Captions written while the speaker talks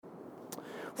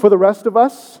For the rest of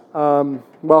us,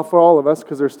 for all of us,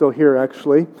 because they're still here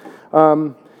actually,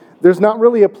 there's not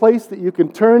really a place that you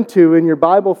can turn to in your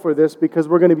Bible for this because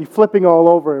we're going to be flipping all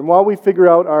over. And while we figure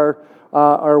out our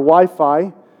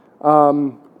Wi-Fi,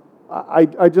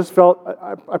 I just felt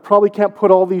I probably can't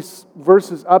put all these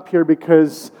verses up here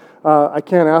because I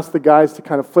can't ask the guys to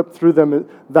kind of flip through them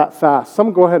that fast.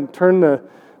 Someone go ahead and turn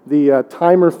the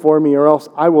timer for me, or else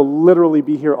I will literally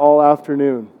be here all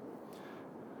afternoon.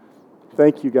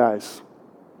 Thank you, guys.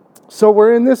 So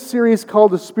we're in this series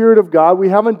called The Spirit of God. We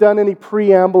haven't done any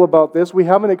preamble about this. We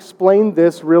haven't explained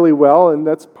this really well, and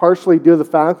that's partially due to the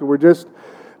fact that we're just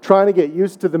trying to get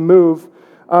used to the move.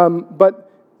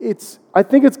 But I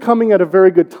think it's coming at a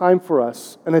very good time for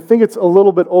us, and I think it's a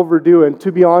little bit overdue. And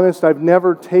to be honest, I've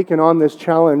never taken on this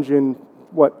challenge in,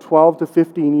 12 to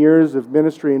 15 years of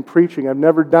ministry and preaching. I've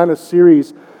never done a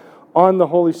series on the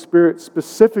Holy Spirit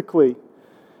specifically.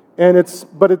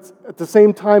 But at the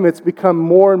same time, it's become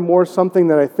more and more something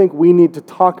that I think we need to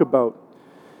talk about.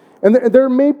 And there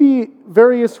may be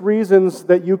various reasons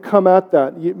that you come at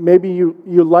that. Maybe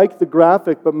you like the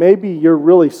graphic, but maybe you're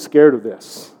really scared of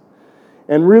this.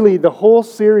 And really, the whole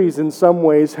series in some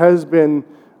ways has been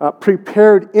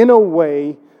prepared in a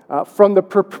way from the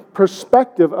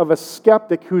perspective of a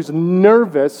skeptic who's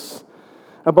nervous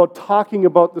about talking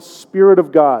about the Spirit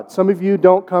of God. Some of you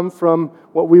don't come from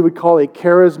what we would call a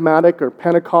charismatic or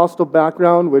Pentecostal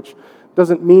background, which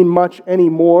doesn't mean much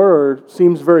anymore or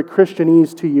seems very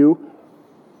Christianese to you.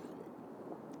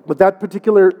 But that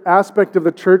particular aspect of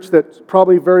the church that's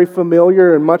probably very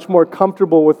familiar and much more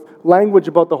comfortable with language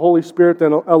about the Holy Spirit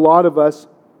than a lot of us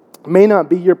may not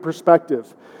be your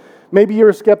perspective. Maybe you're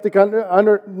a skeptic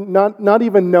not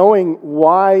even knowing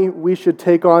why we should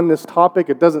take on this topic.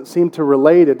 It doesn't seem to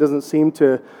relate. It doesn't seem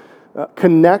to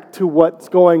connect to what's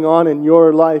going on in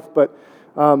your life. But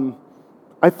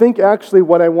I think actually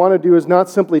what I want to do is not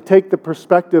simply take the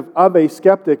perspective of a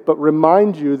skeptic, but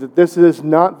remind you that this is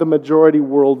not the majority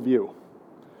worldview.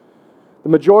 The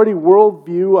majority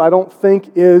worldview, I don't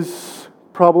think, is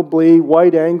probably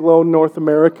white Anglo North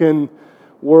American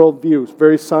worldviews,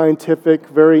 very scientific,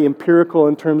 very empirical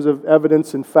in terms of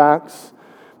evidence and facts,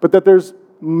 but that there's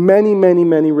many, many,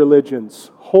 many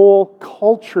religions, whole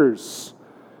cultures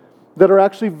that are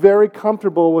actually very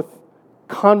comfortable with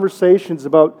conversations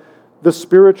about the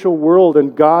spiritual world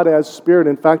and God as spirit.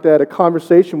 In fact, I had a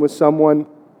conversation with someone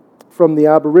from the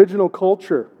Aboriginal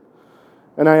culture,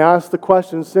 and I asked the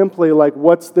question simply like,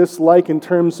 what's this like in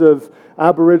terms of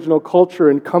Aboriginal culture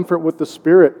and comfort with the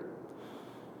Spirit?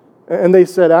 And they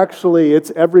said, actually,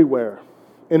 it's everywhere.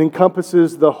 It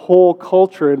encompasses the whole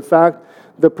culture. In fact,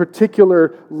 the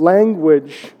particular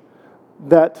language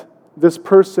that this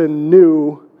person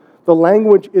knew, the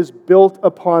language is built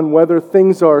upon whether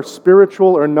things are spiritual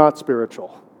or not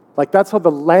spiritual. Like, that's how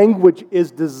the language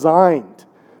is designed,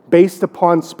 based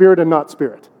upon spirit and not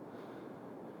spirit.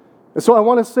 And so I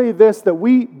want to say this, that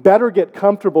we better get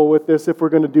comfortable with this if we're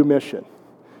going to do mission.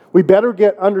 We better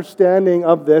get understanding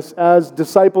of this as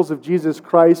disciples of Jesus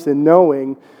Christ and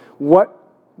knowing what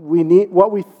we need,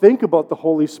 what we think about the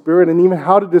Holy Spirit, and even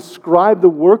how to describe the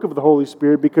work of the Holy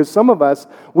Spirit, because some of us,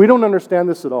 we don't understand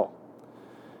this at all.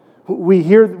 We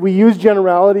use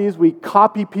generalities, we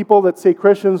copy people that say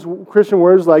Christian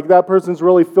words like that person's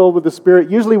really filled with the Spirit.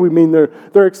 Usually we mean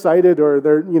they're excited, or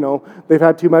they've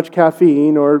had too much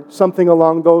caffeine or something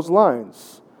along those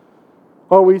lines.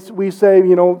 Or we say,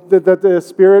 that the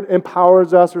Spirit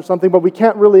empowers us or something, but we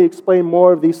can't really explain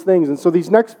more of these things. And so these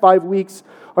next 5 weeks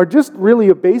are just really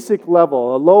a basic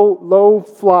level, a low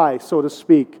fly, so to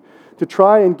speak, to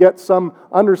try and get some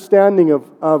understanding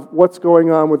of what's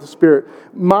going on with the Spirit.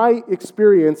 My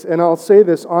experience, and I'll say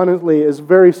this honestly, is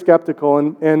very skeptical,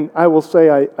 and I will say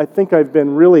I think I've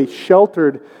been really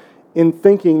sheltered in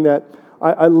thinking that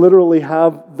I literally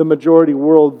have the majority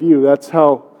worldview. That's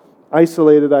how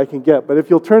isolated I can get. But if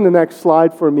you'll turn the next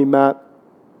slide for me, Matt,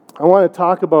 I want to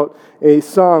talk about a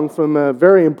song from a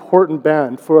very important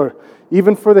band,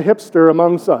 even for the hipster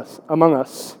among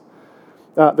us.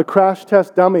 The Crash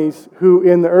Test Dummies, who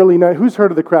in the early 90s, who's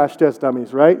heard of the Crash Test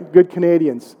Dummies, right? Good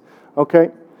Canadians,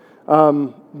 okay?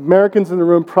 Americans in the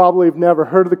room probably have never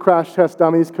heard of the Crash Test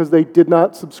Dummies because they did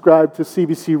not subscribe to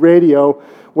CBC Radio,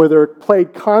 where they're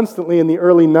played constantly in the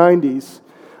early 90s.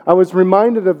 I was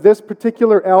reminded of this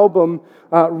particular album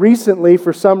recently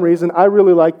for some reason. I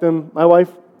really like them. My wife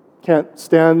can't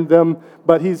stand them,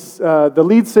 but the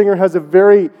lead singer has a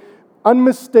very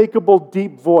unmistakable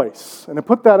deep voice. And I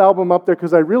put that album up there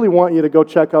because I really want you to go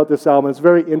check out this album. It's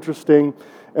very interesting,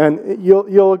 and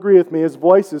you'll agree with me. His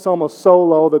voice is almost so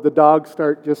low that the dogs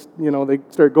start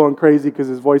going crazy because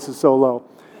his voice is so low.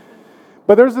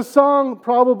 But there's a song,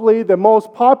 probably the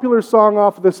most popular song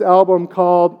off of this album,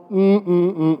 called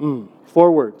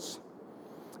 4 words.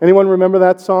 Anyone remember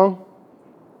that song?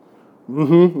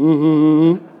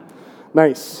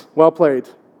 Nice. Well played.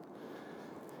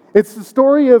 It's the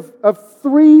story of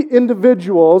 3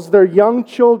 individuals. They're young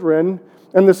children,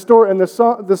 and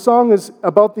the song is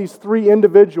about these 3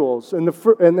 individuals, and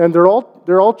they're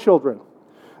all children.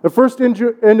 The first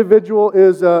individual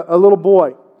is a little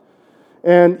boy,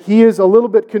 and he is a little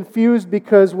bit confused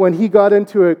because when he got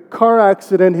into a car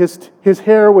accident, his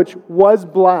hair, which was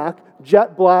black,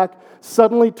 jet black,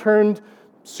 suddenly turned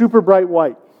super bright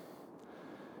white.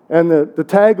 And the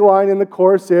tagline in the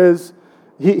chorus is,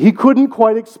 he couldn't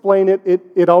quite explain it.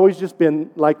 It always just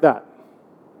been like that.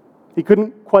 He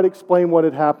couldn't quite explain what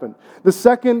had happened. The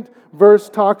second verse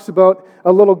talks about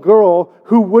a little girl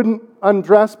who wouldn't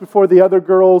undress before the other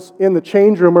girls in the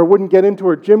change room, or wouldn't get into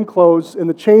her gym clothes in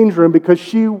the change room because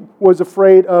she was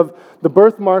afraid of the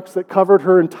birthmarks that covered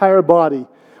her entire body,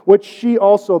 which she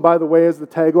also, by the way, as the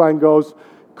tagline goes,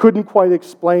 couldn't quite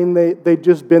explain. They'd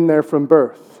just been there from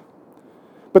birth.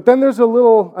 But then there's a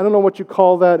little, I don't know what you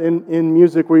call that in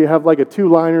music, where you have like a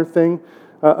 2-liner thing,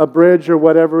 a bridge or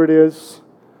whatever it is.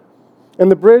 And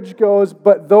the bridge goes,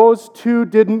 but those 2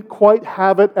 didn't quite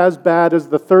have it as bad as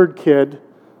the third kid.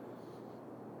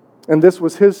 And this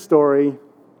was his story.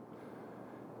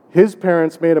 His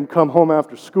parents made him come home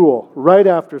after school, right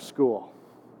after school.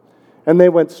 And they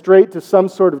went straight to some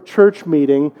sort of church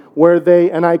meeting where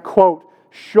they, and I quote,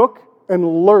 shook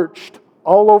and lurched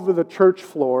all over the church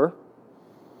floor.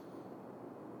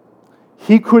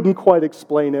 He couldn't quite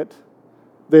explain it.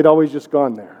 They'd always just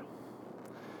gone there.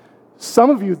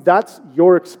 Some of you, that's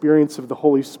your experience of the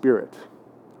Holy Spirit,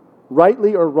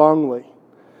 rightly or wrongly.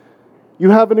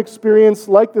 You have an experience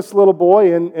like this little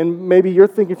boy, and maybe you're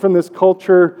thinking from this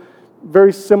culture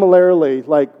very similarly,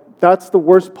 like that's the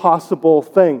worst possible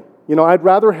thing. You know, I'd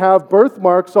rather have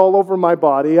birthmarks all over my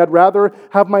body. I'd rather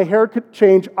have my hair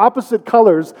change opposite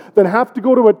colors than have to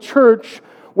go to a church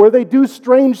where they do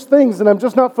strange things and I'm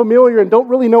just not familiar and don't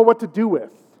really know what to do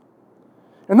with.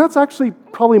 And that's actually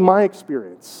probably my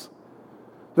experience.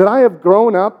 That I have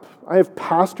grown up, I have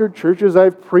pastored churches,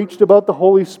 I've preached about the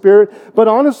Holy Spirit, but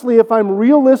honestly, if I'm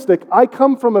realistic, I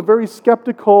come from a very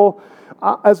skeptical,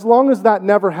 as long as that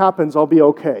never happens, I'll be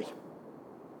okay.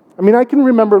 I mean, I can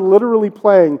remember literally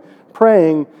praying,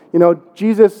 you know,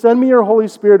 Jesus, send me your Holy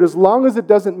Spirit as long as it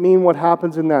doesn't mean what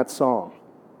happens in that song.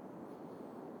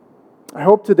 I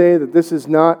hope today that this is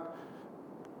not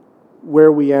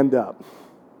where we end up.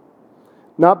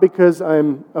 Not because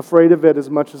I'm afraid of it as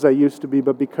much as I used to be,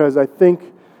 but because I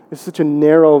think it's such a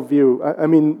narrow view. I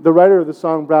mean, the writer of the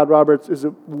song, Brad Roberts, is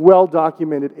a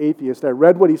well-documented atheist. I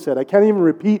read what he said. I can't even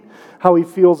repeat how he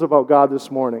feels about God this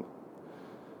morning.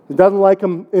 He doesn't like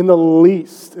him in the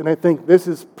least, and I think this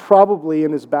is probably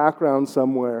in his background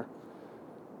somewhere.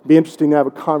 It'd be interesting to have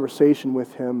a conversation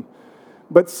with him.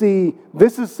 But see,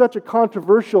 this is such a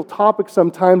controversial topic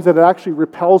sometimes that it actually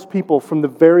repels people from the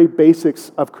very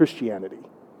basics of Christianity.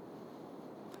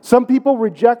 Some people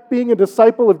reject being a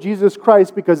disciple of Jesus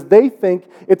Christ because they think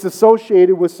it's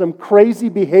associated with some crazy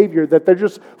behavior that they're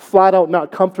just flat out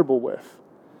not comfortable with.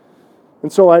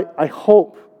 And so I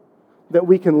hope that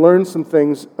we can learn some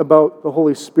things about the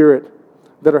Holy Spirit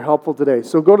that are helpful today.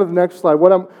 So go to the next slide.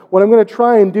 What I'm going to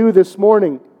try and do this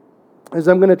morning is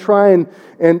I'm going to try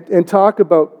and talk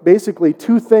about basically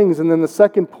 2 things, and then the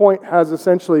second point has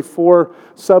essentially 4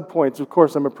 subpoints. Of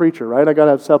course, I'm a preacher, right? I got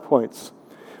to have subpoints.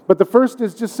 But the first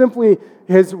is just simply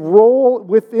his role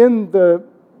within the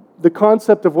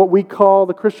concept of what we call,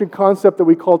 the Christian concept that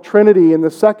we call Trinity, and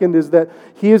the second is that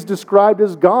he is described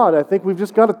as God. I think we've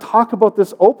just got to talk about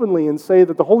this openly and say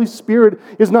that the Holy Spirit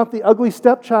is not the ugly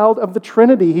stepchild of the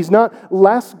Trinity. He's not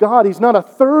less God. He's not a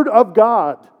third of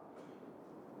God.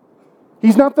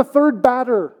 He's not the third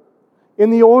batter in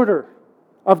the order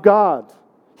of God.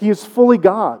 He is fully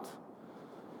God.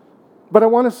 But I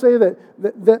want to say that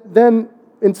then,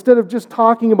 instead of just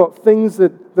talking about things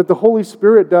that the Holy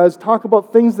Spirit does, talk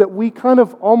about things that we kind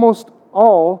of almost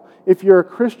all, if you're a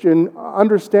Christian,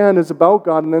 understand is about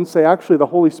God, and then say, actually, the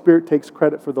Holy Spirit takes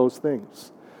credit for those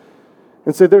things.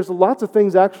 And say, there's lots of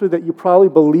things actually that you probably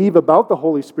believe about the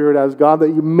Holy Spirit as God that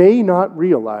you may not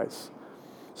realize.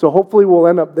 So hopefully we'll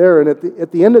end up there. And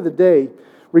at the end of the day,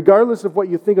 regardless of what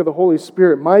you think of the Holy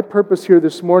Spirit, my purpose here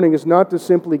this morning is not to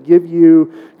simply give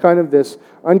you kind of this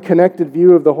unconnected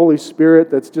view of the Holy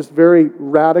Spirit that's just very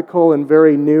radical and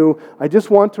very new. I just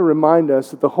want to remind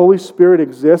us that the Holy Spirit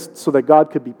exists so that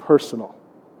God could be personal.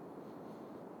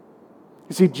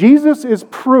 You see, Jesus is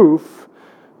proof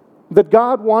that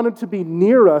God wanted to be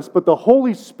near us, but the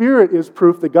Holy Spirit is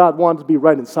proof that God wanted to be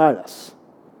right inside us.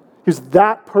 He's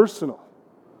that personal.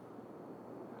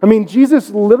 I mean, Jesus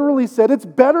literally said, it's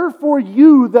better for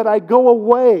you that I go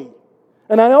away.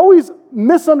 And I always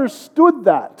misunderstood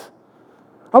that.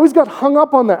 I always got hung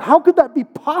up on that. How could that be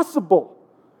possible?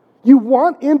 You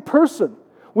want in person.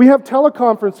 We have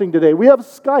teleconferencing today. We have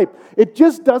Skype. It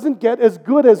just doesn't get as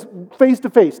good as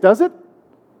face-to-face, does it?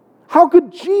 How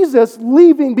could Jesus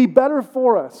leaving be better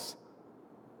for us?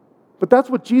 But that's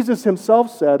what Jesus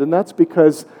himself said, and that's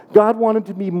because God wanted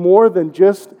to be more than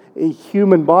just a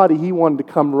human body. He wanted to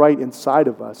come right inside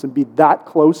of us and be that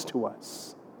close to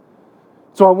us.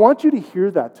 So I want you to hear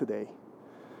that today.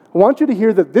 I want you to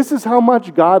hear that this is how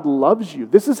much God loves you.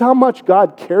 This is how much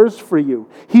God cares for you.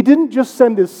 He didn't just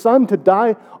send His Son to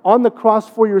die on the cross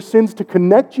for your sins to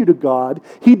connect you to God.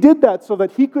 He did that so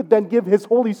that He could then give His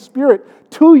Holy Spirit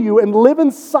to you and live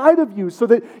inside of you so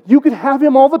that you could have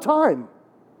Him all the time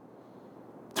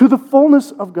to the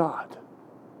fullness of God.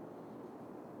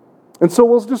 And so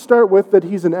we'll just start with that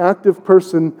He's an active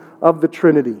person of the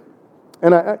Trinity.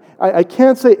 And I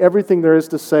can't say everything there is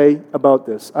to say about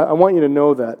this. I want you to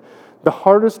know that. The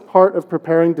hardest part of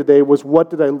preparing today was,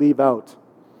 what did I leave out?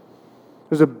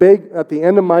 There's at the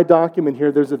end of my document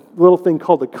here, there's a little thing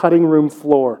called the cutting room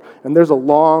floor. And there's a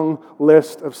long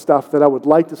list of stuff that I would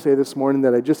like to say this morning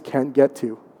that I just can't get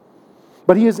to.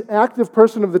 But He is an active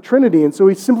person of the Trinity, and so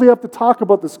we simply have to talk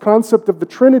about this concept of the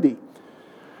Trinity.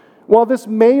 While this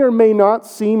may or may not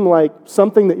seem like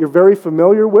something that you're very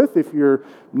familiar with, if you're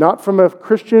not from a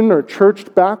Christian or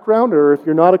church background, or if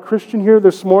you're not a Christian here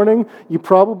this morning, you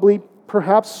probably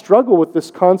perhaps struggle with this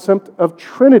concept of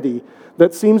Trinity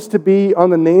that seems to be on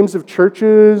the names of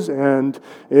churches and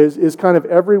is kind of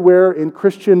everywhere in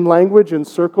Christian language and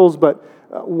circles. But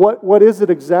what is it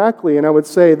exactly? And I would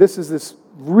say this is this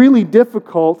really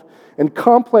difficult and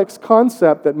complex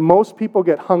concept that most people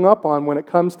get hung up on when it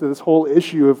comes to this whole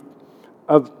issue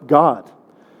of God.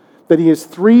 That He is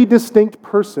three distinct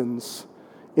persons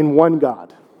in one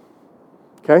God.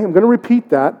 Okay, I'm going to repeat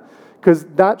that because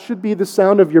that should be the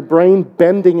sound of your brain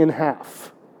bending in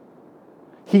half.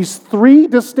 He's three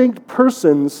distinct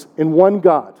persons in one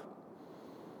God.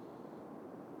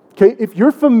 Okay, if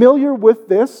you're familiar with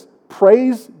this,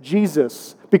 praise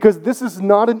Jesus, because this is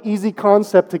not an easy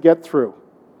concept to get through.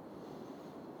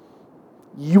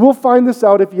 You will find this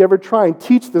out if you ever try and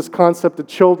teach this concept to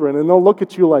children, and they'll look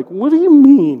at you like, what do you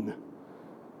mean?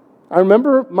 I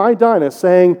remember my Dinah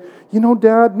saying, you know,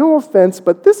 Dad, no offense,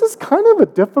 but this is kind of a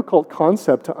difficult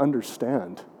concept to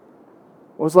understand.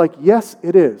 I was like, yes,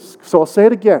 it is. So I'll say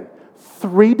it again.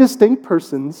 Three distinct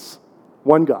persons,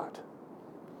 one God.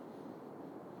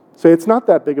 Say, it's not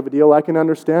that big of a deal. I can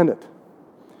understand it.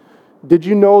 Did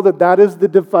you know that that is the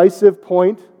divisive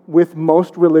point with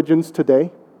most religions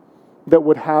today that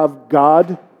would have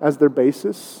God as their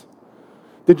basis?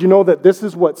 Did you know that this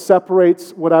is what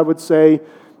separates what I would say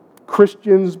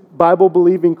Christians,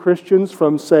 Bible-believing Christians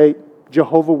from, say,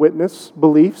 Jehovah's Witness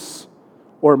beliefs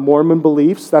or Mormon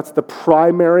beliefs? That's the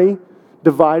primary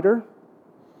divider.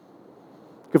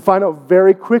 You can find out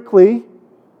very quickly,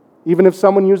 even if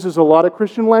someone uses a lot of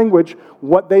Christian language,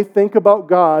 what they think about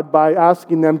God by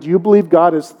asking them, do you believe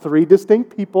God is three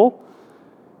distinct people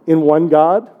in one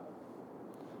God?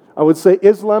 I would say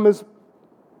Islam is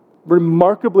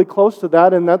remarkably close to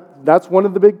that, and that's one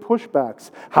of the big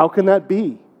pushbacks. How can that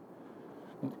be?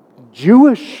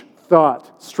 Jewish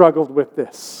thought struggled with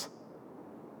this.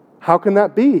 How can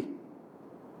that be?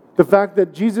 The fact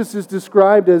that Jesus is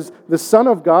described as the Son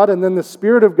of God and then the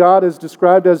Spirit of God is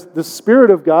described as the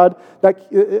Spirit of God,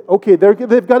 okay,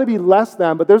 they've got to be less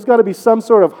than, but there's got to be some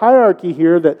sort of hierarchy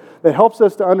here that helps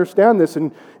us to understand this.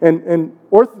 And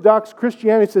Orthodox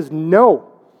Christianity says no.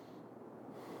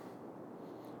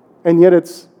 And yet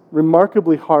it's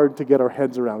remarkably hard to get our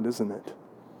heads around, isn't it?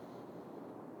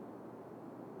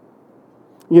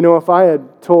 You know, if I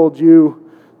had told you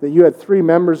that you had three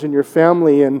members in your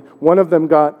family and one of them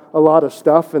got a lot of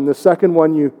stuff and the second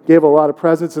one you gave a lot of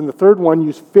presents and the third one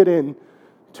you fit in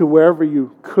to wherever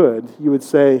you could, you would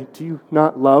say, do you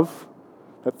not love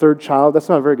that third child? That's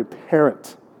not a very good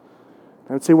parent.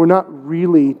 I would say we're not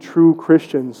really true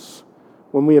Christians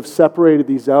when we have separated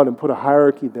these out and put a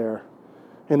hierarchy there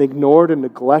and ignored and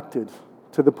neglected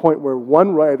to the point where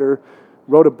one writer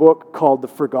wrote a book called The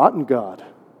Forgotten God,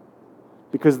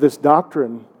 because this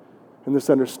doctrine and this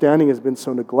understanding has been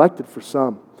so neglected for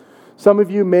some. Some of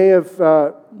you may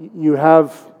have, you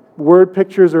have word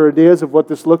pictures or ideas of what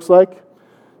this looks like.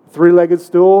 Three-legged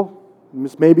stool,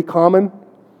 this may be common.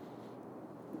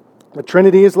 The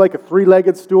Trinity is like a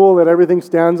three-legged stool that everything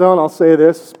stands on. I'll say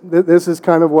this. This is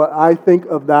kind of what I think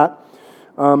of that,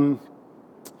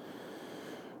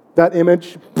 that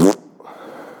image.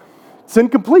 It's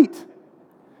incomplete.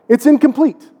 It's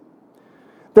incomplete.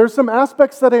 There's some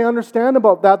aspects that I understand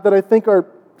about that I think are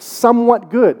somewhat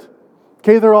good.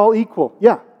 Okay, they're all equal.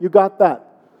 Yeah, you got that.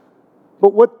 But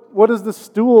what is the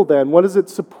stool then? What does it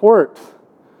support?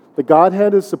 The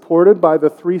Godhead is supported by the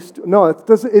three... No,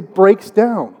 it breaks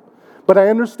down. But I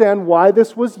understand why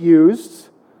this was used,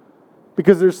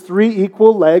 because there's three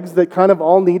equal legs that kind of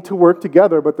all need to work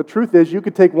together. But the truth is, you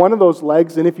could take one of those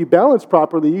legs, and if you balance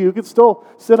properly, you could still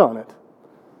sit on it.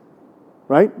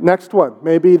 Right? Next one.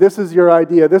 Maybe this is your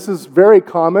idea. This is very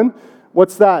common.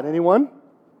 What's that? Anyone?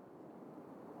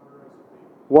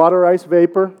 Water, ice,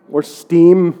 vapor, or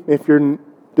steam if you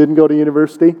didn't go to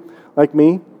university like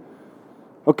me.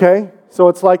 Okay? So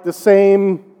it's like the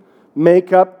same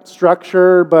makeup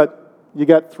structure, but you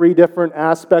got three different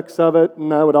aspects of it,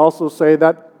 and I would also say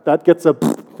that gets a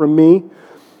from me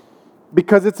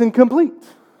because it's incomplete.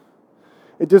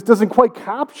 It just doesn't quite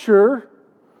capture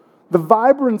the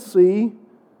vibrancy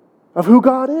of who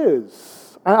God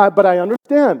is. But I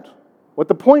understand what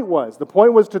the point was. The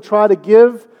point was to try to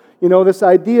give, this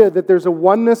idea that there's a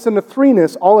oneness and a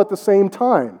threeness all at the same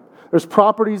time. There's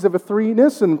properties of a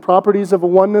threeness and properties of a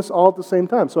oneness all at the same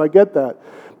time. So I get that.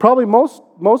 Probably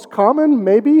most common,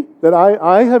 maybe, that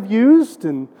I have used.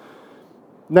 And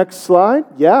next slide.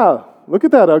 Yeah, look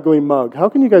at that ugly mug. How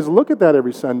can you guys look at that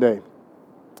every Sunday?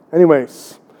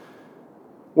 Anyways,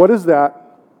 what is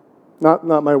that? Not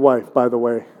my wife, by the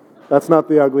way. That's not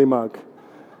the ugly mug.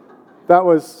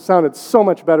 That sounded so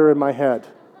much better in my head.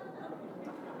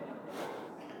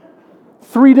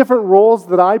 Three different roles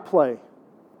that I play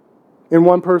in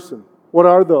one person. What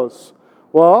are those?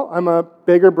 Well, I'm a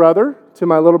bigger brother to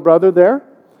my little brother there.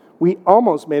 We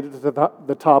almost made it to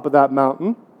the top of that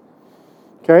mountain.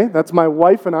 Okay, that's my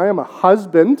wife and I. I'm a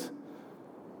husband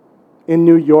in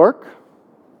New York.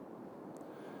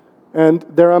 And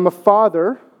there I'm a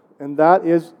father, and that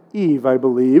is Eve, I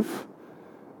believe.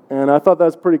 And I thought that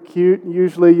was pretty cute.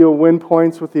 Usually you'll win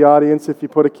points with the audience if you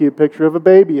put a cute picture of a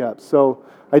baby up. So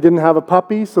I didn't have a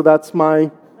puppy, so that's my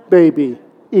baby,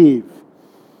 Eve.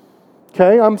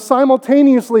 Okay, I'm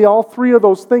simultaneously all three of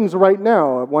those things right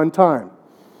now at one time.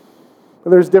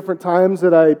 There's different times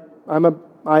that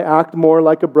I act more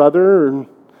like a brother, and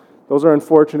those are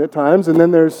unfortunate times. And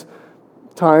then there's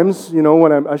times,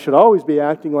 when I should always be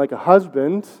acting like a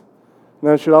husband, and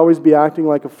I should always be acting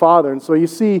like a father. And so you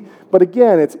see, but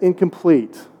again, it's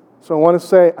incomplete. So I want to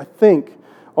say, I think,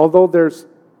 although there's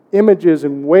images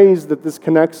and ways that this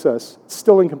connects us, it's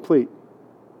still incomplete.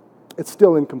 It's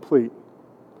still incomplete.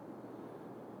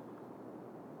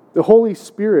 The Holy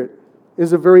Spirit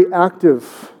is a very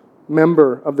active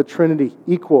member of the Trinity,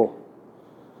 equal,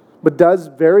 but does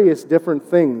various different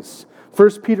things.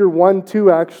 1 Peter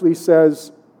 1:2 actually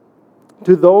says,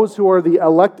 to those who are the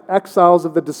elect exiles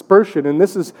of the dispersion, and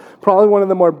this is probably one of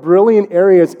the more brilliant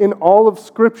areas in all of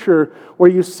Scripture where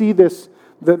you see this,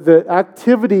 the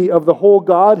activity of the whole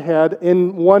Godhead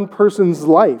in one person's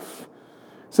life.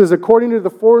 It says, according to the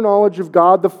foreknowledge of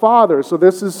God the Father. So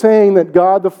this is saying that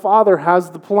God the Father has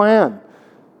the plan.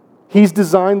 He's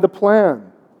designed the plan.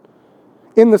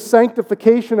 In the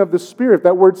sanctification of the Spirit.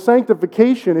 That word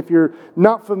sanctification, if you're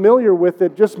not familiar with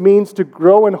it, just means to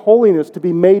grow in holiness, to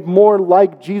be made more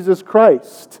like Jesus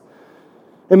Christ.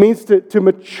 It means to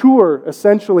mature,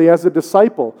 essentially, as a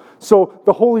disciple. So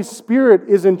the Holy Spirit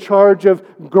is in charge of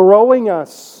growing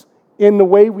us in the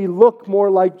way we look more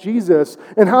like Jesus.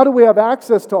 And how do we have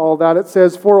access to all that? It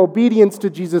says, for obedience to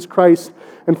Jesus Christ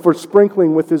and for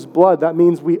sprinkling with His blood. That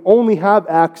means we only have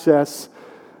access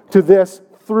to this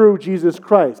through Jesus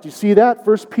Christ. You see that?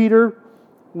 1 Peter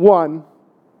 1,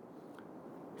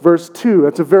 verse 2.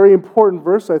 That's a very important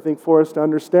verse, I think, for us to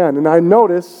understand. And I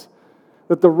notice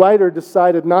that the writer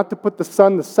decided not to put the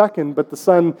Son the second, but the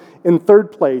Son in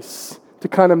third place, to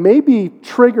kind of maybe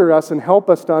trigger us and help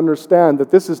us to understand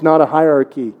that this is not a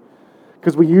hierarchy.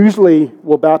 Because we usually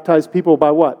will baptize people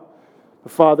by what? The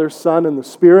Father, Son, and the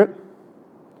Spirit.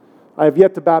 I have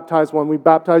yet to baptize one. We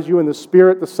baptize you in the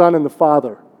Spirit, the Son, and the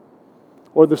Father.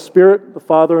 Or the Spirit, the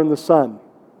Father, and the Son.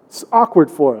 It's awkward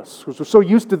for us because we're so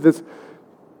used to this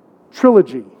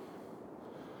trilogy.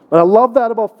 But I love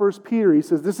that about 1 Peter. He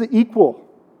says this is equal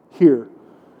here.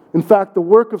 In fact, the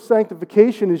work of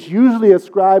sanctification is usually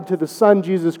ascribed to the Son,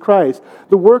 Jesus Christ.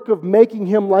 The work of making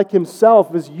Him like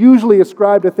Himself is usually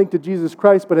ascribed, I think, to Jesus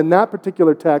Christ, but in that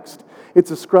particular text,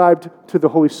 it's ascribed to the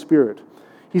Holy Spirit.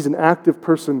 He's an active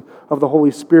person of the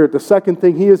Holy Spirit. The second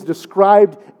thing, He is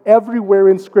described everywhere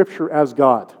in Scripture as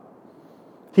God.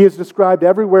 He is described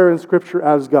everywhere in Scripture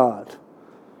as God.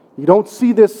 You don't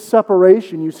see this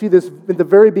separation. You see this in the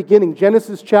very beginning.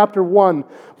 Genesis chapter 1,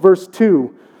 verse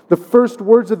 2. The first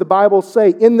words of the Bible say,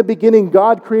 "In the beginning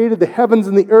God created the heavens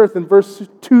and the earth." And verse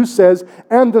 2 says,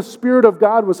 "And the Spirit of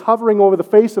God was hovering over the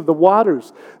face of the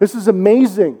waters." This is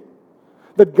amazing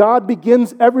that God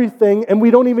begins everything, and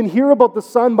we don't even hear about the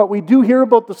Son, but we do hear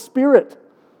about the Spirit.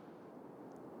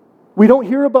 We don't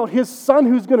hear about His Son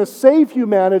who's going to save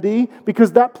humanity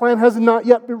because that plan has not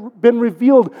yet been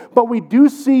revealed. But we do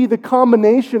see the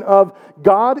combination of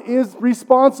God is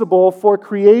responsible for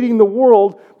creating the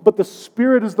world, but the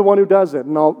Spirit is the one who does it.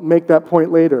 And I'll make that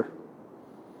point later.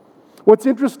 What's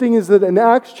interesting is that in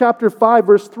Acts chapter 5,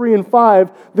 verse 3 and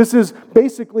 5, this is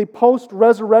basically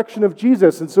post-resurrection of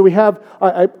Jesus. And so we have,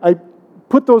 I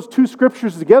put those two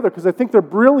scriptures together because I think they're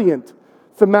brilliant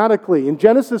thematically. In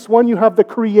Genesis 1, you have the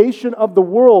creation of the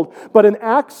world. But in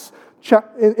Acts,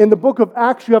 in the book of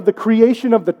Acts, you have the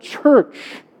creation of the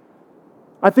church.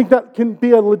 I think that can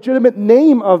be a legitimate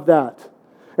name of that.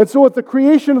 And so at the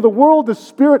creation of the world, the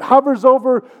Spirit hovers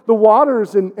over the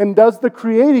waters and does the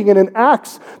creating. And in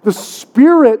Acts, the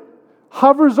Spirit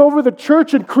hovers over the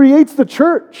church and creates the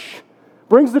church,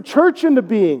 brings the church into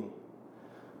being.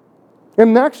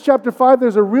 In Acts chapter 5,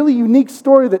 there's a really unique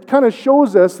story that kind of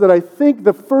shows us that I think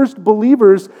the first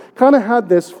believers kind of had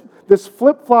this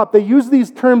flip-flop. They use these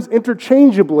terms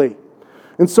interchangeably.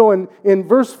 And so in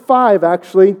verse 5,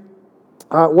 actually,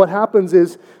 what happens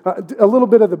is, a little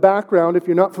bit of the background, if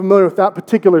you're not familiar with that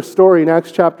particular story in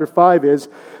Acts chapter 5, is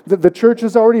that the church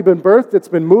has already been birthed, it's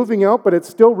been moving out, but it's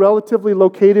still relatively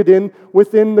located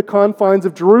within the confines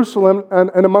of Jerusalem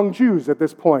and among Jews at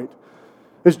this point.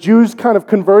 As Jews kind of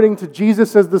converting to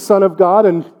Jesus as the Son of God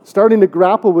and starting to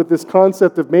grapple with this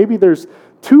concept of maybe there's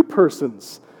two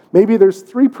persons, maybe there's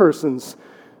three persons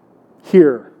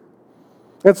here.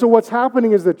 And so what's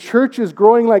happening is the church is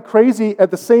growing like crazy.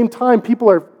 At the same time, people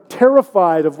are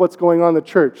terrified of what's going on in the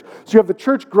church. So you have the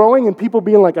church growing and people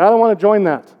being like, I don't want to join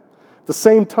that. At the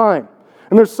same time.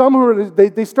 And there's some who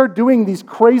they start doing these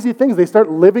crazy things. They start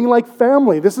living like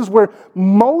family. This is where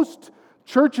most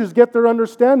churches get their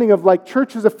understanding of like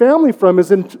church as a family from,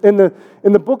 is in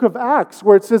the book of Acts,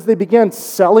 where it says they began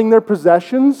selling their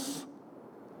possessions,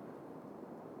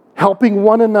 helping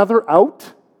one another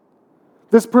out.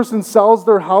 This person sells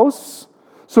their house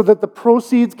so that the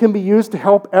proceeds can be used to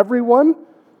help everyone.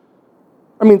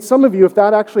 I mean, some of you, if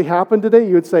that actually happened today,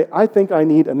 you would say, I think I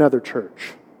need another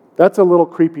church. That's a little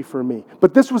creepy for me.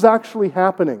 But this was actually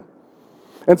happening.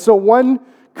 And so one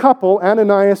couple,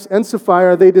 Ananias and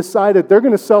Sapphira, they decided they're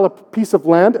going to sell a piece of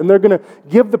land and they're going to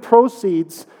give the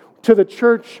proceeds to the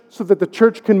church so that the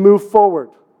church can move forward.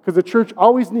 Because the church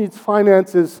always needs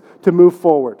finances to move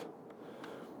forward.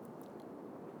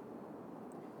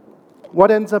 What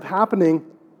ends up happening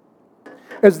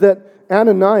is that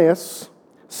Ananias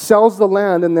sells the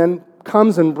land and then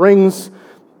comes and brings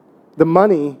the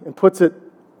money and puts it,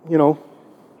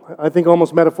 I think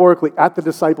almost metaphorically, at the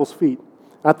disciples' feet,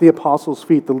 at the apostles'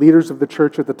 feet, the leaders of the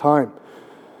church at the time.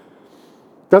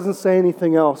 Doesn't say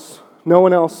anything else. No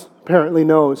one else apparently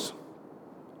knows.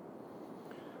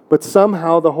 But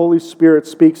somehow the Holy Spirit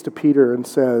speaks to Peter and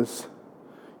says,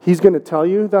 he's going to tell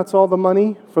you that's all the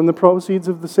money from the proceeds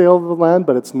of the sale of the land,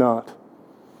 but it's not.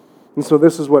 And so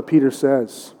this is what Peter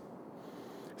says.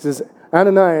 He says,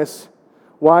 Ananias,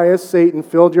 why has Satan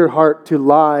filled your heart to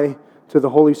lie to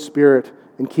the Holy Spirit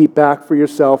and keep back for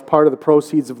yourself part of the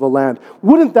proceeds of the land?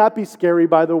 Wouldn't that be scary,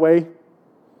 by the way?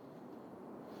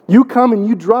 You come and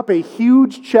you drop a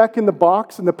huge check in the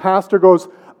box and the pastor goes,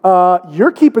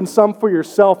 you're keeping some for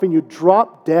yourself, and you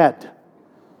drop dead.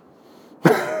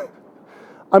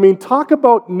 I mean, talk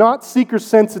about not seeker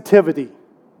sensitivity.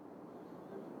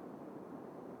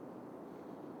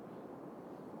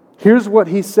 Here's what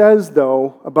he says,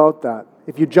 though, about that.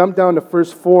 If you jump down to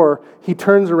verse 4, he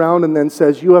turns around and then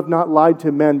says, you have not lied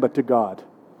to men, but to God.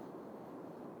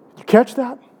 You catch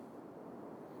that?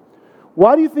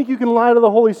 Why do you think you can lie to the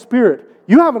Holy Spirit?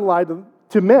 You haven't lied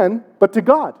to men, but to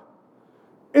God.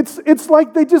 It's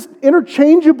like they just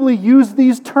interchangeably use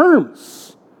these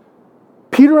terms.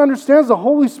 Peter understands the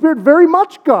Holy Spirit very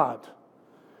much God.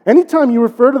 Anytime you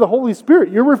refer to the Holy Spirit,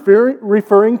 you're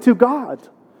referring to God.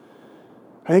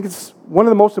 I think it's one of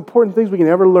the most important things we can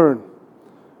ever learn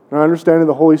in our understanding of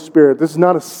the Holy Spirit. This is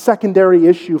not a secondary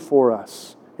issue for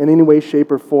us in any way,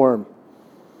 shape, or form.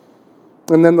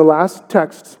 And then the last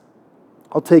text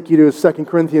I'll take you to is 2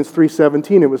 Corinthians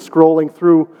 3:17. It was scrolling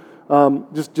through,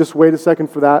 just wait a second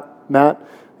for that, Matt.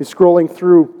 He's scrolling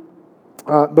through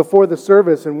before the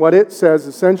service, and what it says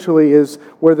essentially is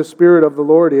where the Spirit of the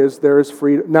Lord is, there is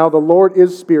freedom. Now the Lord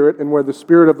is Spirit, and where the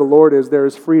Spirit of the Lord is, there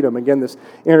is freedom. Again, this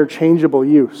interchangeable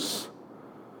use.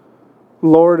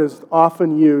 Lord is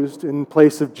often used in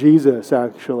place of Jesus,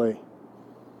 actually.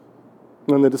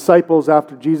 When the disciples,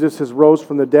 after Jesus has rose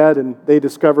from the dead and they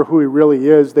discover who He really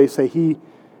is, they say,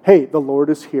 hey, the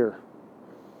Lord is here.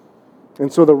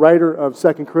 And so the writer of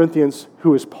 2 Corinthians,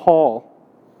 who is Paul,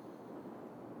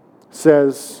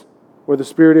 says, where the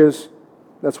Spirit is,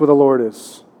 that's where the Lord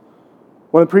is.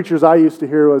 One of the preachers I used to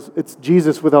hear was, it's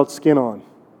Jesus without skin on.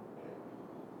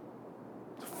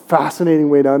 It's a fascinating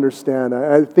way to understand.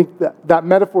 I think that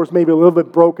metaphor is maybe a little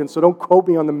bit broken, so don't quote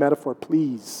me on the metaphor,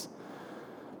 please.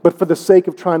 But for the sake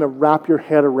of trying to wrap your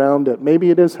head around it, maybe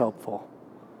it is helpful.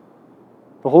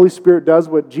 The Holy Spirit does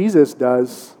what Jesus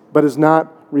does, but is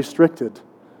not restricted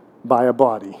by a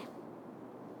body.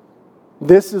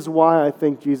 This is why I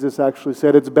think Jesus actually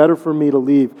said, it's better for me to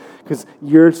leave, because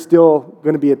you're still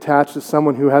going to be attached to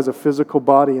someone who has a physical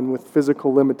body and with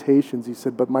physical limitations. He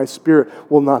said, but my spirit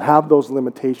will not have those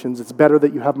limitations. It's better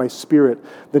that you have my spirit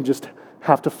than just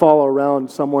have to follow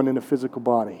around someone in a physical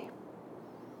body.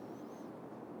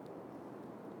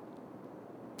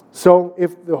 So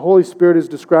if the Holy Spirit is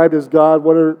described as God,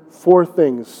 what are 4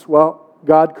 things? Well,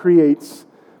 God creates,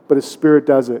 but His Spirit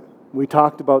does it. We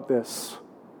talked about this.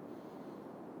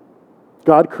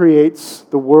 God creates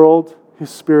the world, His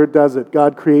Spirit does it.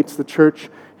 God creates the church,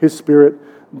 His Spirit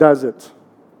does it.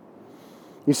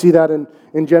 You see that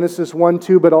in Genesis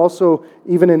 1:2, but also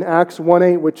even in Acts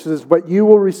 1:8, which says, but you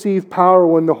will receive power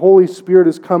when the Holy Spirit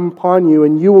has come upon you,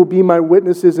 and you will be my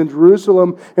witnesses in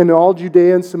Jerusalem and all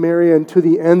Judea and Samaria and to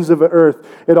the ends of the earth.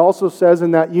 It also says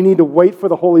in that you need to wait for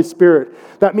the Holy Spirit.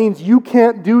 That means you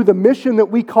can't do the mission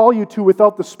that we call you to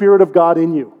without the Spirit of God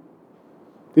in you.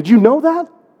 Did you know that?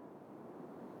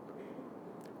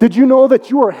 Did you know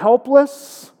that you are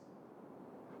helpless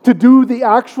to do the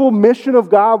actual mission of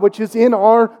God, which is in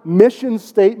our mission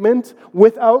statement,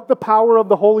 without the power of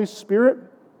the Holy Spirit?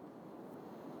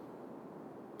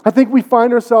 I think we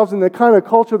find ourselves in the kind of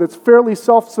culture that's fairly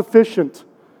self-sufficient.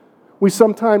 We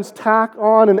sometimes tack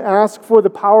on and ask for the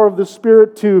power of the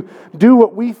Spirit to do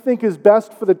what we think is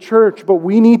best for the church, but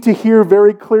we need to hear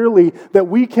very clearly that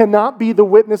we cannot be the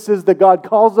witnesses that God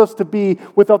calls us to be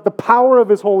without the power of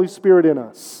His Holy Spirit in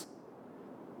us.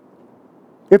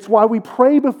 It's why we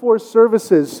pray before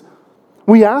services.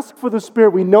 We ask for the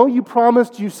Spirit. We know you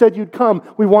promised, you said you'd come.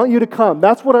 We want you to come.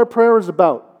 That's what our prayer is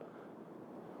about.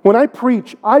 When I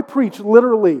preach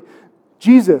literally,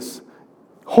 Jesus,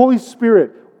 Holy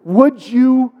Spirit, would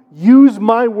you use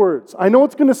my words? I know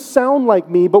it's going to sound like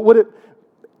me, but would it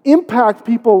impact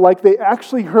people like they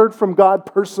actually heard from God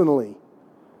personally?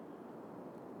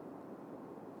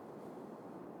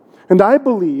 And I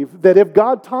believe that if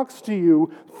God talks to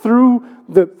you through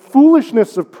the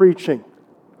foolishness of preaching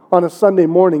on a Sunday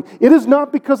morning, it is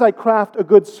not because I craft a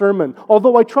good sermon,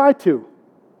 although I try to.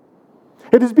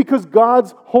 It is because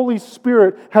God's Holy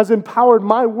Spirit has empowered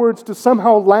my words to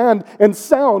somehow land and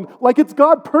sound like it's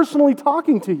God personally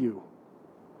talking to you.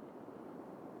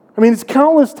 I mean, it's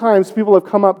countless times people have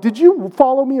come up. Did you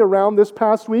follow me around this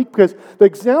past week? Because the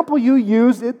example you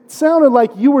used, it sounded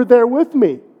like you were there with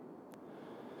me.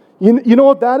 You know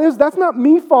what that is? That's not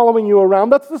me following you around.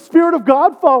 That's the Spirit of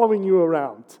God following you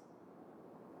around.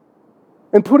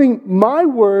 And putting my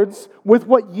words with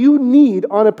what you need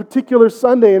on a particular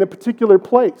Sunday in a particular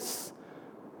place.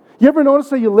 You ever notice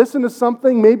that you listen to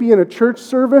something maybe in a church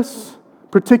service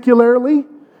particularly,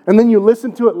 and then you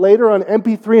listen to it later on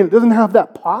MP3 and it doesn't have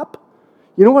that pop?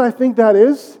 You know what I think that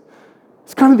is?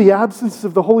 It's kind of the absence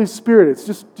of the Holy Spirit.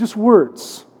 It's just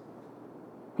words.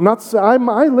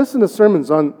 I listen to sermons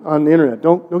on the internet.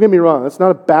 Don't get me wrong. That's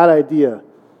not a bad idea.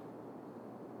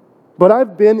 But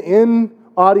I've been in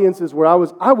audiences where I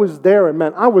was there and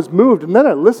man, I was moved. And then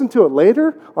I listened to it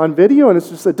later on video and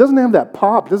it doesn't have that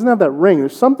pop, it doesn't have that ring.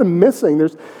 There's something missing.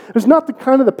 There's not the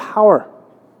kind of the power.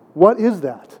 What is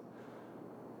that?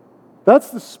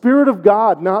 That's the Spirit of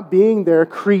God not being there,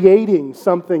 creating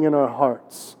something in our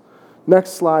hearts.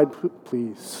 Next slide,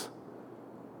 please.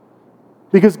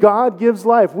 Because God gives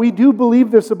life. We do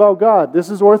believe this about God. This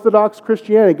is Orthodox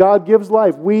Christianity. God gives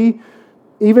life.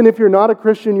 Even if you're not a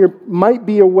Christian, you might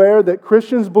be aware that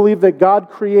Christians believe that God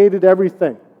created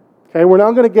everything. Okay, we're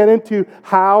not going to get into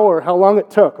how or how long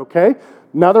it took, okay?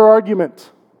 Another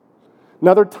argument.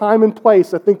 Another time and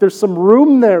place. I think there's some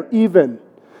room there even.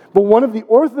 But one of the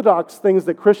orthodox things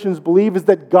that Christians believe is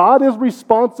that God is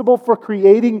responsible for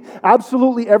creating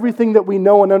absolutely everything that we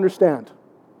know and understand.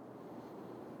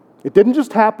 It didn't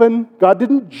just happen. God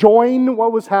didn't join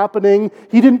what was happening.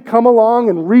 He didn't come along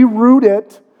and reroute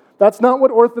it. That's not what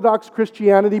Orthodox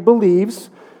Christianity believes.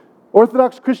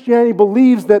 Orthodox Christianity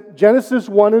believes that Genesis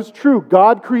 1 is true.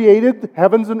 God created the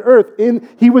heavens and earth.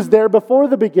 He was there before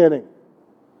the beginning.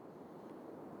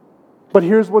 But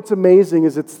here's what's amazing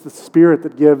is it's the Spirit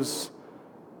that gives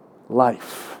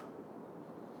life.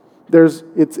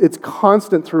 It's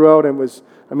constant throughout,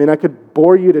 and I could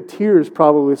bore you to tears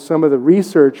probably with some of the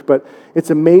research, but it's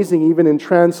amazing even in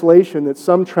translation that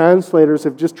some translators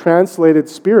have just translated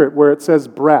spirit where it says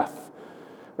breath.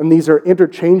 And these are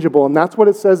interchangeable, and that's what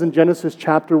it says in Genesis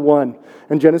chapter 1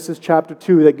 and Genesis chapter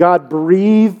 2, that God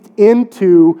breathed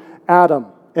into Adam,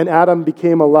 and Adam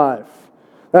became alive.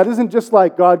 That isn't just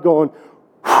like God going,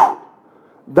 whew.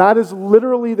 That is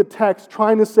literally the text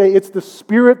trying to say it's the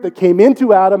Spirit that came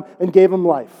into Adam and gave him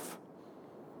life.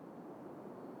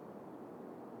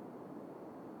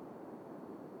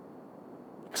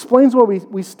 Explains why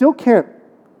we still can't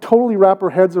totally wrap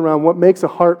our heads around what makes a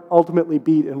heart ultimately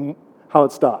beat and how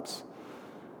it stops.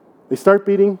 They start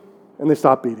beating and they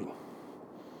stop beating.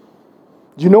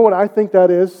 Do you know what I think that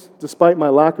is? Despite my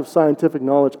lack of scientific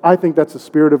knowledge, I think that's the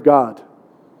Spirit of God.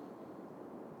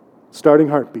 Starting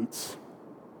heartbeats.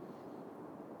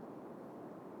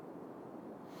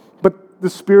 But the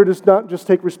Spirit does not just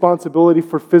take responsibility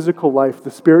for physical life.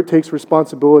 The Spirit takes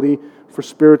responsibility for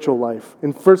spiritual life.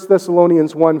 In 1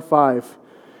 Thessalonians 1:5,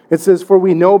 it says, "For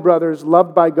we know, brothers,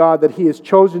 loved by God, that He has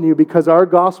chosen you because our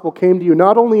gospel came to you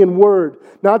not only in word,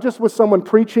 not just with someone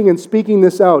preaching and speaking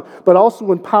this out, but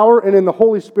also in power and in the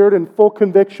Holy Spirit in full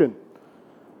conviction."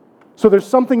 So there's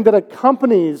something that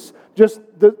accompanies just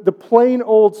the plain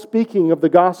old speaking of the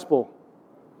gospel.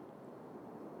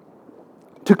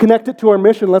 To connect it to our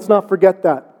mission, let's not forget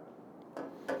that.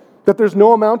 That there's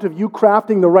no amount of you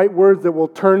crafting the right words that will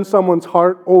turn someone's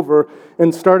heart over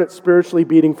and start it spiritually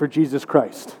beating for Jesus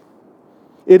Christ.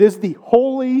 It is the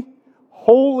holy,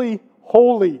 holy,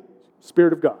 holy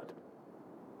Spirit of God.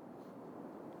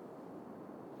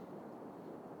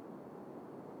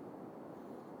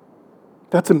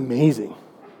 That's amazing.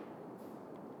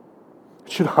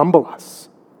 It should humble us.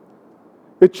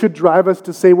 It should drive us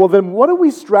to say, well, then what are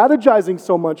we strategizing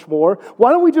so much more?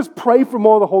 Why don't we just pray for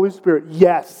more of the Holy Spirit?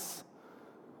 Yes.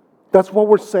 That's what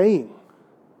we're saying.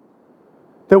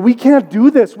 That we can't do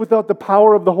this without the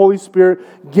power of the Holy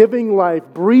Spirit giving life,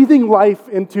 breathing life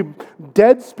into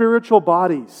dead spiritual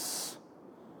bodies.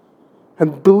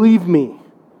 And believe me,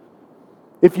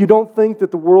 if you don't think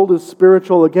that the world is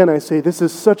spiritual, again, I say this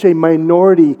is such a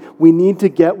minority. We need to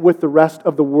get with the rest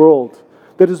of the world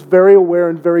that is very aware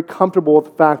and very comfortable with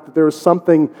the fact that there is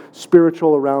something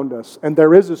spiritual around us. And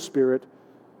there is a Spirit,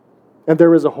 and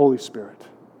there is a Holy Spirit.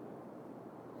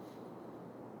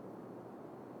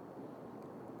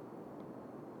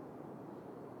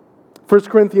 First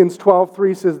Corinthians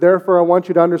 12:3 says, "Therefore I want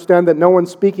you to understand that no one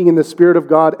speaking in the Spirit of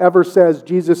God ever says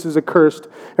Jesus is accursed,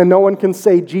 and no one can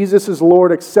say Jesus is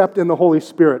Lord except in the Holy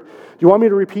Spirit." Do you want me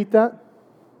to repeat that?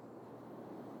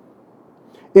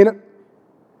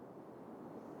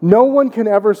 No one can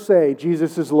ever say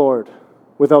Jesus is Lord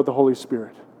without the Holy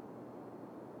Spirit.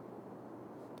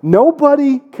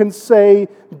 Nobody can say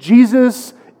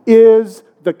Jesus is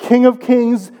the King of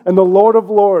Kings and the Lord of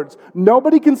Lords.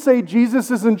 Nobody can say Jesus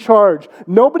is in charge.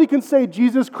 Nobody can say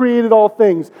Jesus created all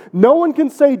things. No one can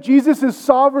say Jesus is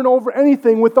sovereign over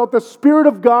anything without the Spirit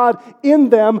of God in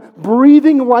them,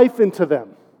 breathing life into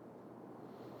them.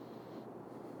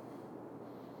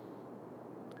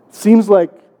 It seems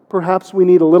like perhaps we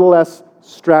need a little less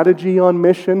strategy on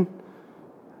mission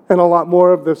and a lot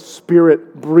more of the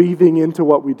Spirit breathing into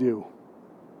what we do.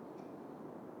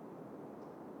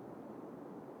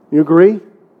 You agree?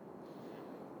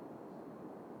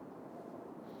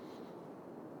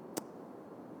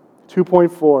 Two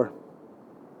point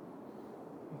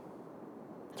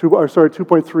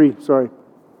 2.3, sorry. I'm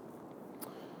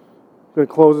going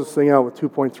to close this thing out with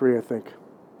 2.3, I think.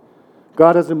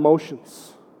 God has emotions.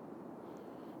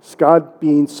 It's God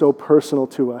being so personal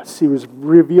to us. He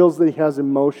reveals that He has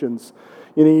emotions.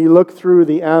 You know, you look through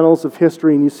the annals of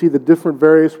history and you see the different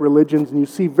various religions and you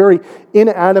see very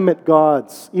inanimate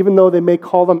gods. Even though they may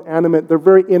call them animate, they're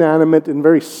very inanimate and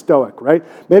very stoic, right?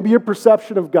 Maybe your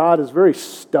perception of God is very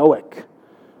stoic.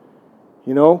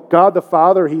 You know, God the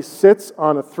Father, He sits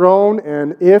on a throne,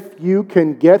 and if you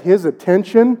can get His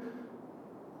attention,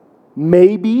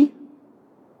 maybe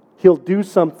He'll do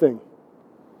something.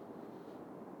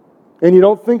 And you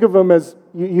don't think of Him as,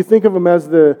 you think of Him as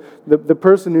the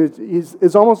person who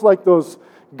is almost like those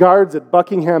guards at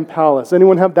Buckingham Palace.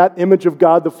 Anyone have that image of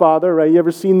God the Father, right? You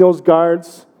ever seen those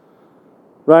guards,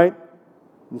 right?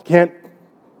 You can't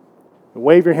You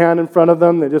wave your hand in front of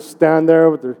them. They just stand there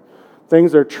with their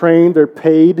things. They're trained. They're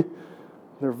paid.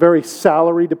 Their very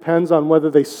salary depends on whether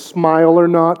they smile or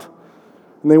not.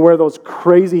 And they wear those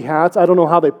crazy hats. I don't know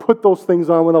how they put those things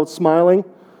on without smiling.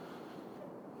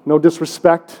 No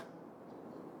disrespect.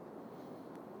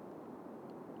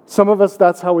 Some of us,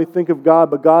 that's how we think of God,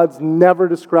 but God's never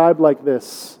described like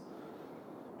this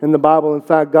in the Bible. In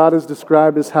fact, God is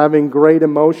described as having great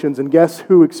emotions. And guess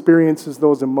who experiences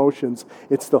those emotions?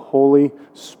 It's the Holy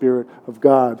Spirit of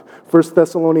God. 1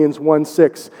 Thessalonians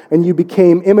 1:6, and you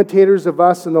became imitators of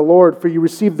us in the Lord, for you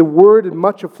received the word in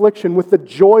much affliction with the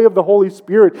joy of the Holy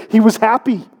Spirit. He was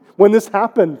happy when this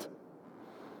happened.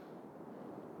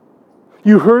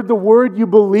 You heard the word, you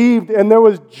believed, and there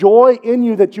was joy in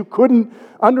you that you couldn't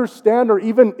understand or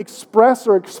even express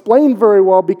or explain very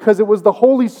well because it was the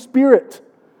Holy Spirit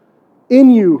in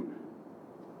you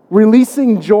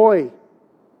releasing joy.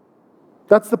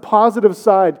 That's the positive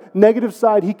side. Negative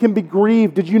side, he can be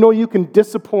grieved. Did you know you can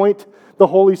disappoint the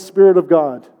Holy Spirit of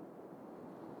God?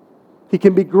 He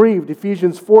can be grieved.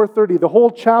 Ephesians 4:30. The whole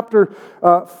chapter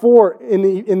 4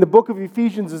 in the book of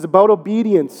Ephesians is about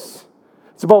obedience.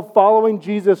 It's about following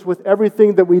Jesus with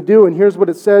everything that we do. And here's what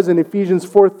it says in Ephesians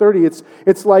 4:30.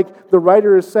 It's like the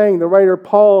writer is saying, the writer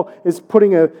Paul is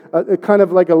putting a kind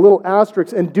of like a little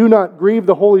asterisk, and do not grieve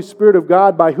the Holy Spirit of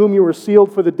God by whom you were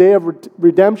sealed for the day of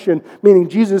redemption, meaning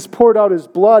Jesus poured out his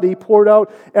blood. He poured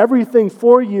out everything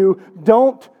for you.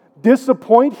 Don't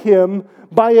disappoint him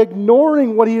by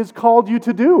ignoring what he has called you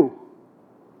to do.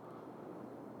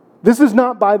 This is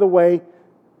not, by the way,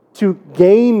 to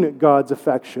gain God's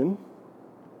affection.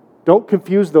 Don't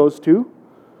confuse those two.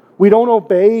 We don't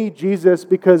obey Jesus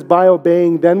because by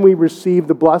obeying, then we receive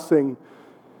the blessing.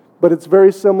 But it's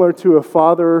very similar to a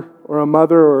father or a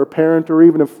mother or a parent or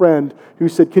even a friend who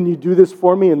said, can you do this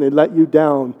for me? And they let you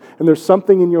down. And there's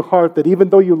something in your heart that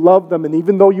even though you love them and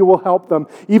even though you will help them,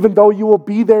 even though you will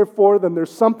be there for them,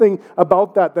 there's something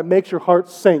about that makes your heart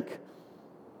sink.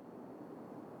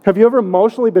 Have you ever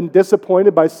emotionally been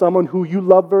disappointed by someone who you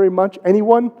love very much?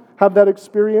 Anyone have that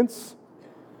experience?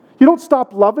 You don't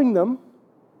stop loving them.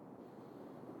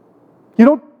 You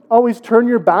don't always turn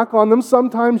your back on them.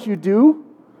 Sometimes you do.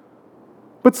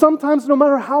 But sometimes, no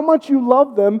matter how much you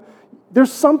love them,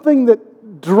 there's something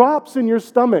that drops in your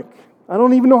stomach. I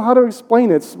don't even know how to explain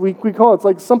it. We call it, it's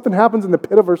like something happens in the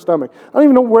pit of our stomach. I don't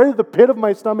even know where the pit of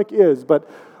my stomach is, but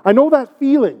I know that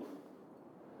feeling.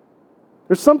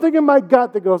 There's something in my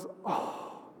gut that goes,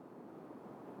 oh,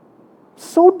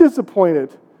 so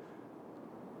disappointed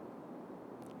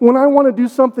when I want to do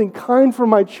something kind for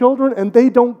my children and they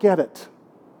don't get it,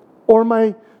 or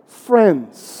my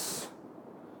friends,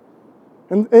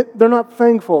 and they're not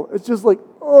thankful. It's just like,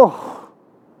 oh,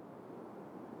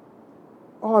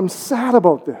 I'm sad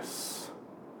about this.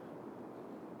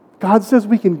 God says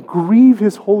we can grieve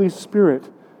his Holy Spirit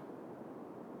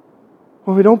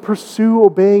when we don't pursue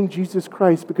obeying Jesus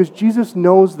Christ, because Jesus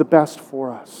knows the best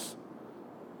for us.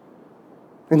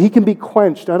 And he can be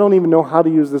quenched. I don't even know how to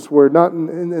use this word, not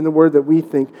in the word that we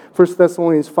think. 1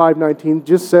 Thessalonians 5:19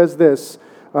 just says this.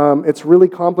 It's really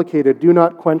complicated. Do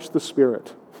not quench the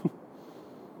Spirit.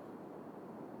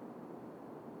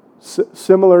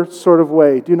 Similar sort of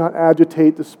way. Do not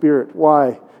agitate the Spirit.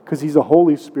 Why? Because he's a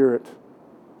Holy Spirit.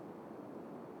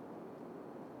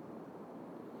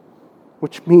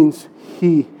 Which means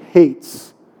he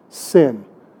hates sin.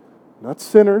 Not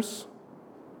sinners.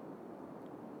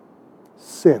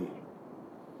 Sin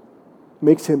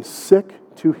makes him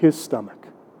sick to his stomach.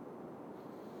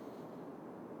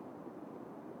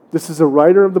 This is a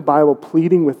writer of the Bible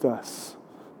pleading with us.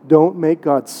 Don't make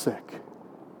God sick.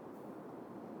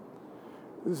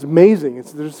 It's amazing.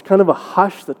 There's kind of a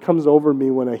hush that comes over me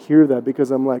when I hear that,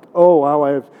 because I'm like, oh wow,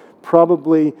 I have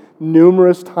probably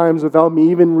numerous times without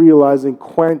me even realizing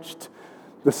quenched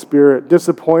the Spirit,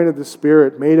 disappointed the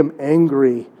Spirit, made him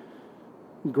angry,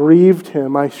 grieved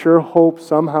him. I sure hope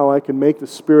somehow I can make the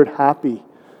Spirit happy.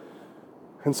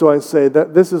 And so I say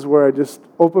that this is where I just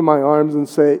open my arms and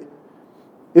say,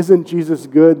 isn't Jesus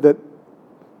good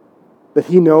that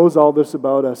he knows all this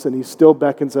about us and he still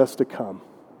beckons us to come?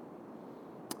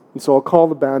 And so I'll call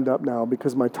the band up now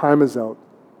because my time is out.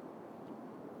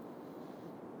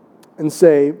 And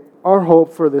say, our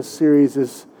hope for this series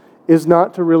is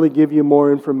not to really give you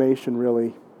more information,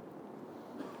 really.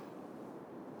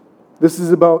 This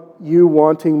is about you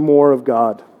wanting more of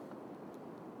God.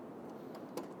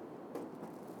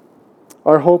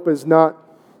 Our hope is not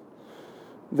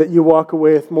that you walk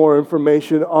away with more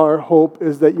information. Our hope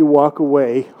is that you walk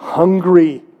away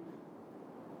hungry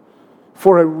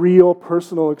for a real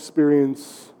personal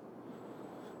experience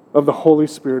of the Holy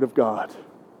Spirit of God.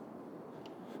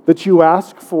 that you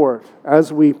ask for it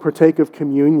as we partake of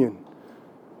communion,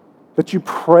 that you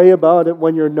pray about it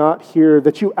when you're not here,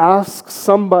 that you ask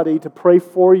somebody to pray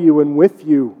for you and with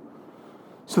you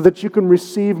so that you can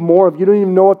receive more of. You don't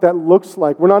even know what that looks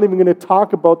like. We're not even going to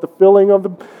talk about the filling of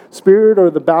the Spirit or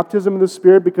the baptism of the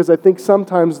Spirit, because I think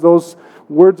sometimes those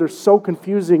words are so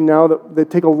confusing now that they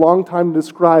take a long time to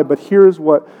describe. But here's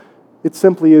what it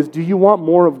simply is. Do you want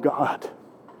more of God?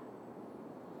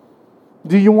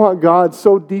 Do you want God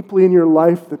so deeply in your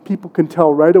life that people can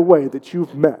tell right away that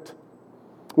you've met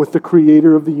with the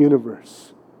Creator of the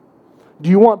universe? Do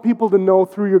you want people to know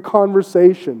through your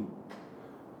conversation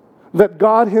that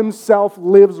God Himself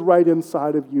lives right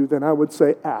inside of you? Then I would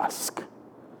say ask.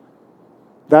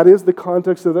 That is the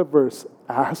context of that verse.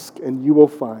 Ask and you will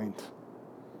find.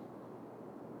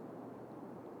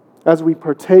 As we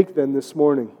partake then this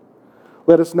morning,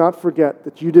 let us not forget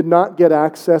that you did not get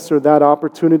access or that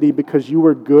opportunity because you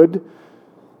were good,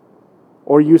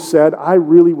 or you said, I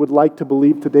really would like to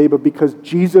believe today, but because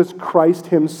Jesus Christ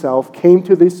Himself came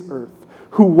to this earth,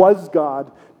 who was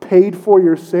God, paid for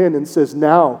your sin, and says,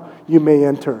 now you may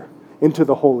enter into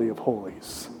the Holy of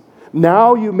Holies.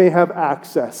 Now you may have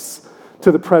access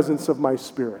to the presence of my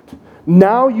Spirit.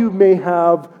 Now you may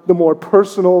have the more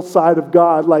personal side of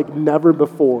God like never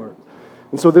before.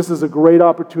 And so this is a great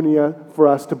opportunity for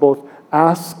us to both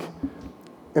ask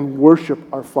and worship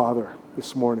our Father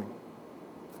this morning.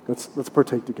 Let's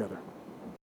partake together.